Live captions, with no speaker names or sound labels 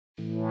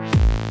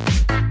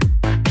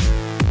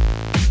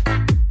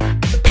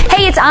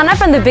Hey, it's Anna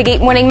from the Big 8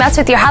 Morning Mess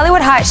with your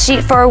Hollywood Hot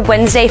Sheet for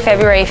Wednesday,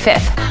 February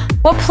 5th.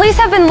 Well, police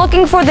have been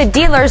looking for the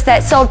dealers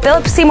that sold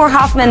Philip Seymour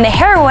Hoffman the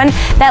heroin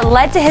that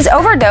led to his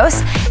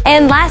overdose,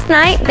 and last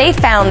night they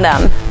found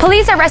them.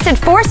 Police arrested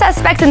 4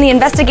 suspects in the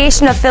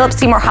investigation of Philip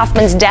Seymour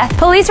Hoffman's death.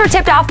 Police were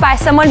tipped off by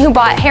someone who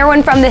bought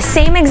heroin from the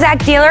same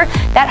exact dealer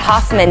that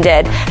Hoffman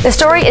did. The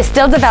story is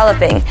still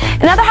developing.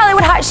 In other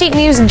Hollywood Hot Sheet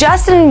news,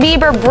 Justin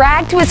Bieber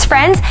bragged to his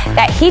friends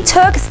that he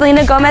took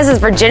Selena Gomez'S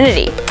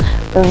virginity.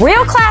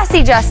 Real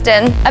classy,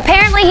 Justin.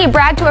 Apparently, he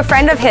bragged to a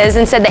friend of his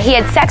and said that he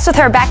had sex with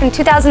her back in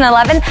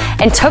 2011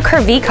 and took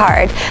her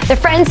V-card. The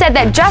friend said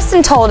that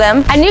Justin told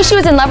him, "I knew she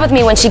was in love with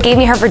me when she gave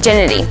me her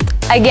virginity."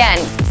 Again,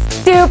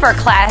 super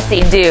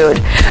classy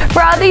dude.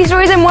 For all these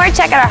stories and more,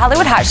 check out our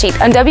Hollywood Hot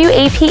Sheet on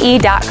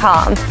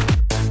WAPE.com.